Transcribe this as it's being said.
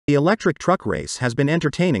The electric truck race has been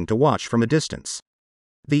entertaining to watch from a distance.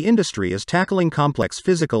 The industry is tackling complex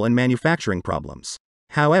physical and manufacturing problems.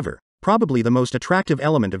 However, probably the most attractive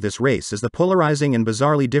element of this race is the polarizing and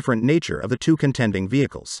bizarrely different nature of the two contending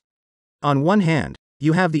vehicles. On one hand,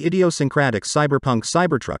 you have the idiosyncratic cyberpunk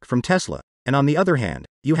Cybertruck from Tesla, and on the other hand,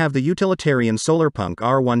 you have the utilitarian solarpunk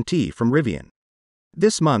R1-T from Rivian.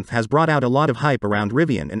 This month has brought out a lot of hype around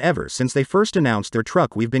Rivian, and ever since they first announced their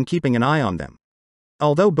truck we've been keeping an eye on them.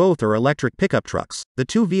 Although both are electric pickup trucks, the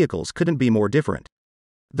two vehicles couldn't be more different.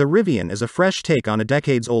 The Rivian is a fresh take on a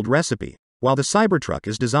decades-old recipe, while the Cybertruck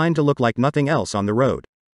is designed to look like nothing else on the road.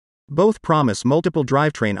 Both promise multiple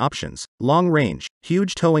drivetrain options, long range,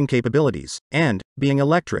 huge towing capabilities, and, being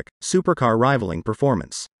electric, supercar rivaling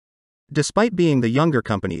performance. Despite being the younger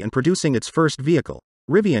company and producing its first vehicle,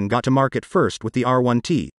 Rivian got to market first with the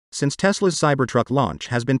R1-T, since Tesla's Cybertruck launch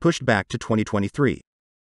has been pushed back to 2023.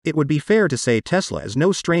 It would be fair to say Tesla is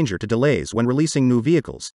no stranger to delays when releasing new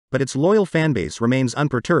vehicles, but its loyal fanbase remains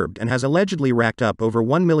unperturbed and has allegedly racked up over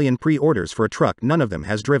 1 million pre-orders for a truck none of them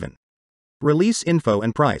has driven. Release info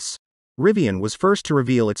and price. Rivian was first to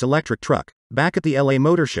reveal its electric truck, back at the LA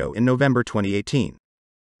Motor Show in November 2018.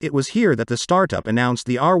 It was here that the startup announced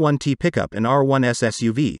the R1-T pickup and R1S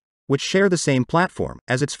SUV, which share the same platform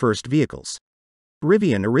as its first vehicles.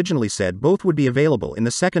 Rivian originally said both would be available in the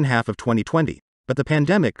second half of 2020, but the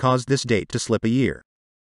pandemic caused this date to slip a year.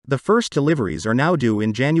 The first deliveries are now due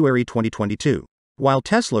in January 2022, while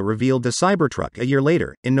Tesla revealed the Cybertruck a year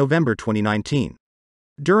later, in November 2019.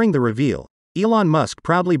 During the reveal, Elon Musk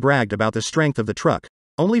proudly bragged about the strength of the truck,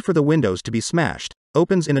 only for the windows to be smashed,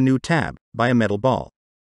 opens in a new tab, by a metal ball.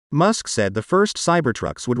 Musk said the first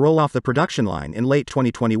Cybertrucks would roll off the production line in late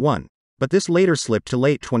 2021, but this later slipped to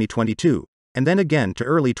late 2022, and then again to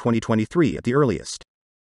early 2023 at the earliest.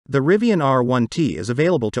 The Rivian R1-T is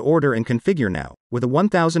available to order and configure now, with a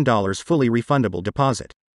 $1,000 fully refundable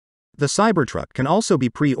deposit. The Cybertruck can also be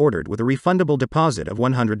pre-ordered with a refundable deposit of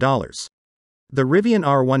 $100. The Rivian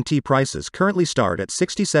R1-T prices currently start at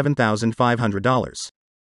 $67,500.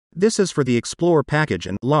 This is for the Explorer package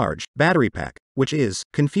and large battery pack, which is,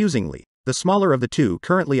 confusingly, the smaller of the two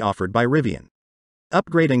currently offered by Rivian.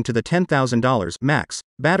 Upgrading to the $10,000 max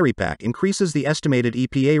battery pack increases the estimated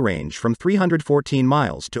EPA range from 314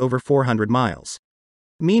 miles to over 400 miles.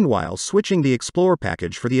 Meanwhile, switching the Explorer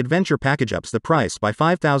package for the Adventure package ups the price by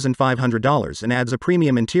 $5,500 and adds a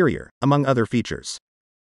premium interior, among other features.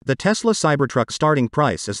 The Tesla Cybertruck starting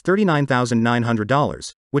price is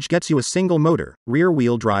 $39,900, which gets you a single-motor,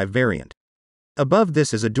 rear-wheel drive variant. Above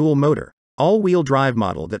this is a dual-motor, all-wheel drive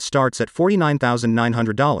model that starts at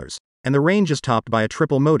 $49,900, and the range is topped by a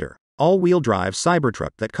triple-motor, all-wheel drive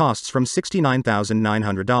Cybertruck that costs from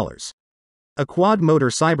 $69,900. A quad-motor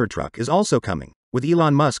Cybertruck is also coming, with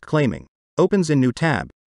Elon Musk claiming, opens in new tab,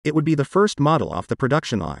 it would be the first model off the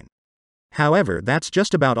production line. However, that's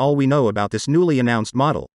just about all we know about this newly announced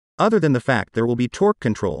model, other than the fact there will be torque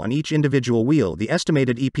control on each individual wheel. The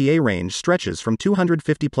estimated EPA range stretches from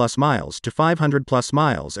 250 plus miles to 500 plus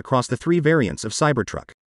miles across the three variants of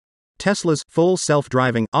Cybertruck. Tesla's full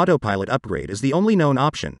self-driving autopilot upgrade is the only known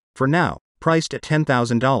option, for now, priced at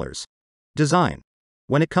 $10,000. Design.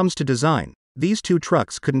 When it comes to design, these two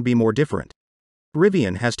trucks couldn't be more different.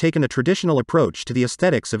 Rivian has taken a traditional approach to the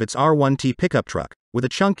aesthetics of its R1-T pickup truck, with a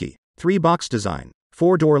chunky, three-box design,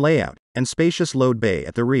 four-door layout, and spacious load bay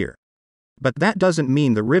at the rear. But that doesn't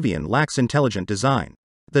mean the Rivian lacks intelligent design.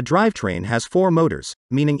 The drivetrain has 4 motors,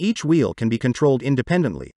 meaning each wheel can be controlled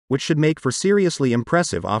independently, which should make for seriously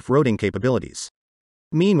impressive off-roading capabilities.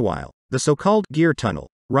 Meanwhile, the so-called gear tunnel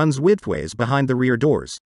runs widthways behind the rear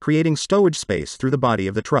doors, creating stowage space through the body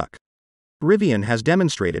of the truck. Rivian has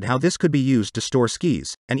demonstrated how this could be used to store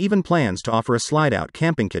skis, and even plans to offer a slide-out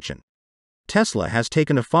camping kitchen. Tesla has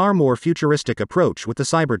taken a far more futuristic approach with the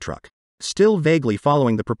Cybertruck. Still vaguely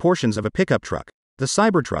following the proportions of a pickup truck, the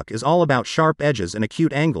Cybertruck is all about sharp edges and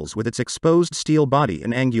acute angles with its exposed steel body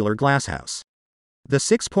and angular glasshouse. The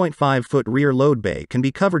 6.5-foot rear load bay can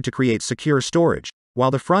be covered to create secure storage,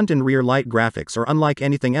 while the front and rear light graphics are unlike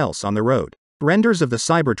anything else on the road. Renders of the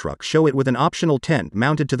Cybertruck show it with an optional tent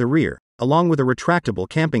mounted to the rear, along with a retractable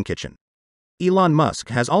camping kitchen. Elon Musk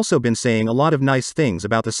has also been saying a lot of nice things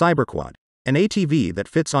about the Cyberquad, an ATV that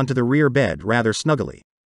fits onto the rear bed rather snuggly.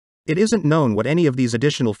 It isn't known what any of these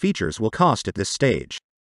additional features will cost at this stage.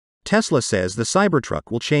 Tesla says the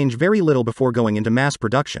Cybertruck will change very little before going into mass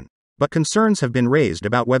production, but concerns have been raised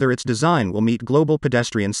about whether its design will meet global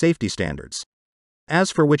pedestrian safety standards.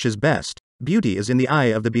 As for which is best, beauty is in the eye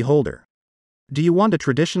of the beholder. Do you want a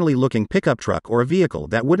traditionally looking pickup truck or a vehicle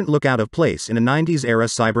that wouldn't look out of place in a 90s era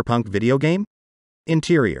cyberpunk video game?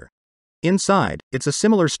 Interior. Inside, it's a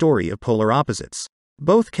similar story of polar opposites.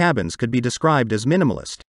 Both cabins could be described as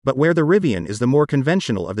minimalist, but where the Rivian is the more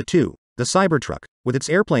conventional of the two, the Cybertruck, with its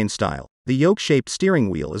airplane style, the yoke-shaped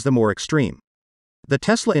steering wheel is the more extreme. The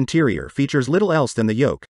Tesla interior features little else than the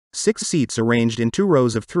yoke, 6 seats arranged in 2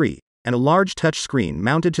 rows of 3, and a large touchscreen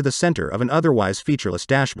mounted to the center of an otherwise featureless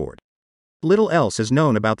dashboard. Little else is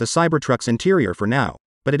known about the Cybertruck's interior for now,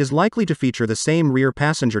 but it is likely to feature the same rear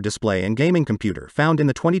passenger display and gaming computer found in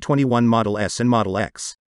the 2021 Model S and Model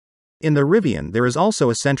X. In the Rivian there is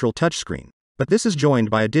also a central touchscreen, but this is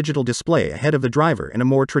joined by a digital display ahead of the driver in a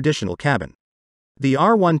more traditional cabin. The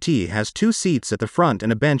R1-T has 2 seats at the front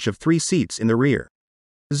and a bench of 3 seats in the rear.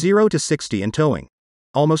 0 to 60 in towing.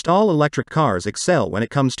 Almost all electric cars excel when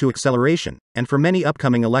it comes to acceleration, and for many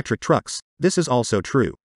upcoming electric trucks, this is also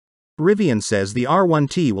true. Rivian says the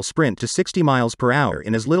R1-T will sprint to 60 miles per hour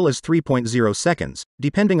in as little as 3.0 seconds,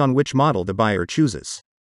 depending on which model the buyer chooses.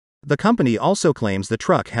 The company also claims the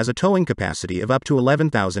truck has a towing capacity of up to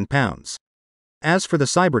 11,000 pounds. As for the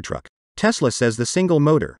Cybertruck, Tesla says the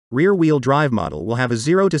single-motor, rear-wheel drive model will have a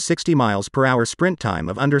 0 to 60 miles per hour sprint time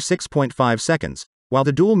of under 6.5 seconds, while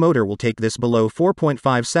the dual-motor will take this below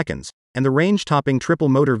 4.5 seconds, and the range-topping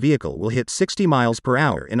triple-motor vehicle will hit 60 miles per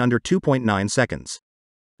hour in under 2.9 seconds.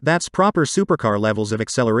 That's proper supercar levels of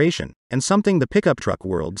acceleration, and something the pickup truck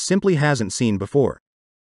world simply hasn't seen before.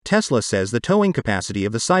 Tesla says the towing capacity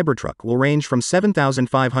of the Cybertruck will range from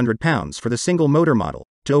 7,500 pounds for the single-motor model,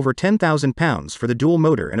 to over 10,000 pounds for the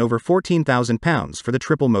dual-motor and over 14,000 pounds for the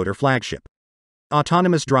triple-motor flagship.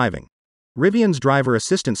 Autonomous driving. Rivian's driver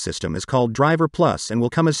assistance system is called Driver Plus and will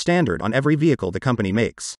come as standard on every vehicle the company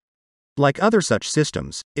makes. Like other such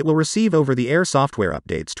systems, it will receive over-the-air software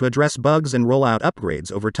updates to address bugs and roll out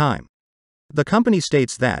upgrades over time. The company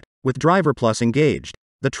states that, with Driver Plus engaged,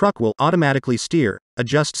 the truck will automatically steer,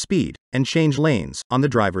 adjust speed, and change lanes on the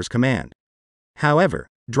driver's command. However,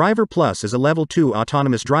 Driver Plus is a Level 2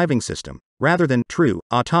 autonomous driving system, rather than true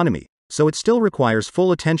autonomy, so it still requires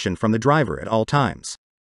full attention from the driver at all times.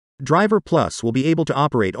 Driver Plus will be able to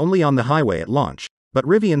operate only on the highway at launch, but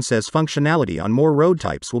Rivian says functionality on more road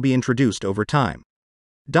types will be introduced over time.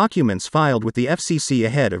 Documents filed with the FCC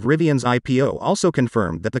ahead of Rivian's IPO also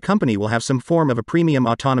confirmed that the company will have some form of a premium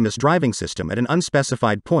autonomous driving system at an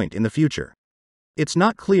unspecified point in the future. It's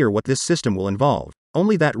not clear what this system will involve,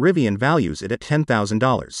 only that Rivian values it at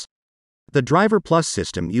 $10,000. The Driver Plus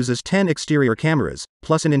system uses 10 exterior cameras,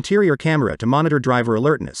 plus an interior camera to monitor driver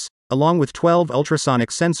alertness, along with 12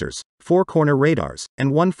 ultrasonic sensors, 4 corner radars,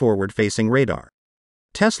 and 1 forward-facing radar.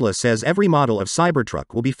 Tesla says every model of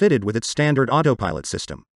Cybertruck will be fitted with its standard autopilot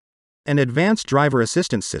system. An advanced driver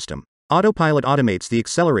assistance system, autopilot automates the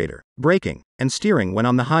accelerator, braking, and steering when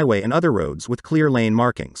on the highway and other roads with clear lane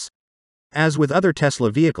markings. As with other Tesla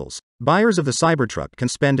vehicles, buyers of the Cybertruck can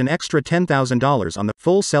spend an extra $10,000 on the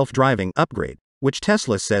full self-driving upgrade, which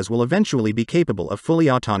Tesla says will eventually be capable of fully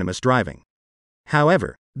autonomous driving.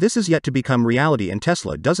 However, this is yet to become reality, and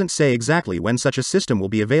Tesla doesn't say exactly when such a system will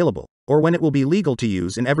be available, or when it will be legal to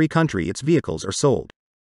use in every country its vehicles are sold.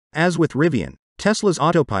 As with Rivian, Tesla's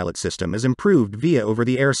autopilot system is improved via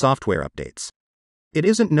over-the-air software updates. It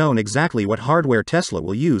isn't known exactly what hardware Tesla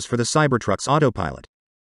will use for the Cybertruck's autopilot.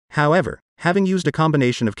 However, having used a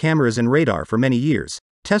combination of cameras and radar for many years,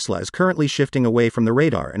 Tesla is currently shifting away from the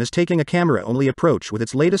radar and is taking a camera-only approach with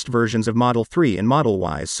its latest versions of Model 3 and Model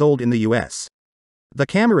Y sold in the US. The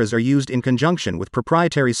cameras are used in conjunction with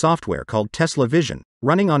proprietary software called Tesla Vision,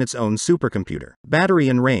 running on its own supercomputer. Battery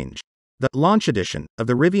and range. The launch edition of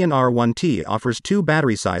the Rivian R1-T offers 2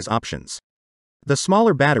 battery size options. The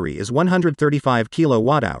smaller battery is 135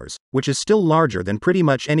 kWh, which is still larger than pretty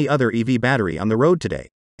much any other EV battery on the road today,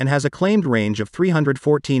 and has a claimed range of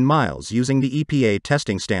 314 miles using the EPA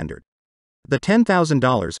testing standard. The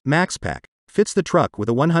 $10,000 Max Pack fits the truck with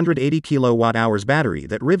a 180 kWh battery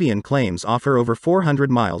that Rivian claims offer over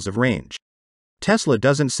 400 miles of range. Tesla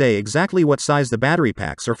doesn't say exactly what size the battery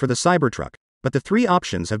packs are for the Cybertruck, but the 3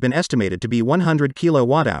 options have been estimated to be 100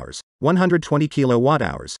 kWh, 120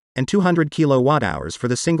 kWh, and 200 kWh for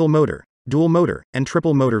the single-motor, dual-motor, and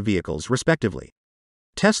triple-motor vehicles respectively.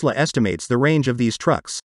 Tesla estimates the range of these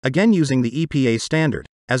trucks, again using the EPA standard,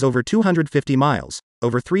 as over 250 miles,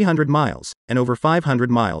 over 300 miles, and over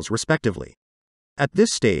 500 miles respectively. At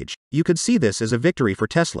this stage, you could see this as a victory for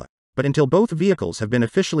Tesla, but until both vehicles have been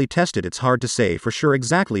officially tested, it's hard to say for sure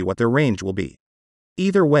exactly what their range will be.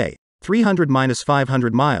 Either way,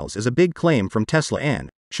 300-500 miles is a big claim from Tesla and,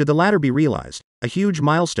 should the latter be realized, a huge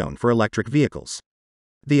milestone for electric vehicles.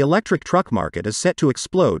 The electric truck market is set to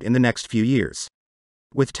explode in the next few years.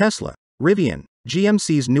 With Tesla, Rivian,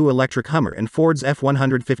 GMC's new electric Hummer and Ford's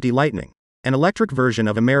F-150 Lightning, an electric version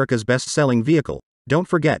of America's best-selling vehicle. Don't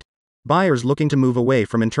forget, buyers looking to move away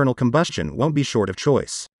from internal combustion won't be short of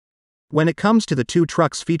choice. When it comes to the two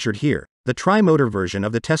trucks featured here, the tri-motor version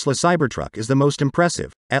of the Tesla Cybertruck is the most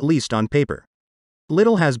impressive, at least on paper.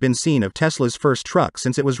 Little has been seen of Tesla's first truck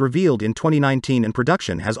since it was revealed in 2019, and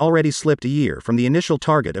production has already slipped a year from the initial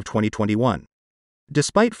target of 2021.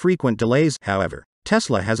 Despite frequent delays, however,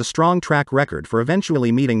 Tesla has a strong track record for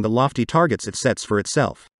eventually meeting the lofty targets it sets for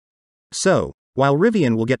itself. So, while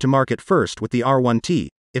Rivian will get to market first with the R1-T,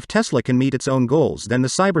 if Tesla can meet its own goals, then the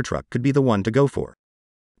Cybertruck could be the one to go for.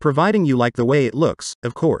 Providing you like the way it looks,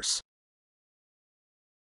 of course.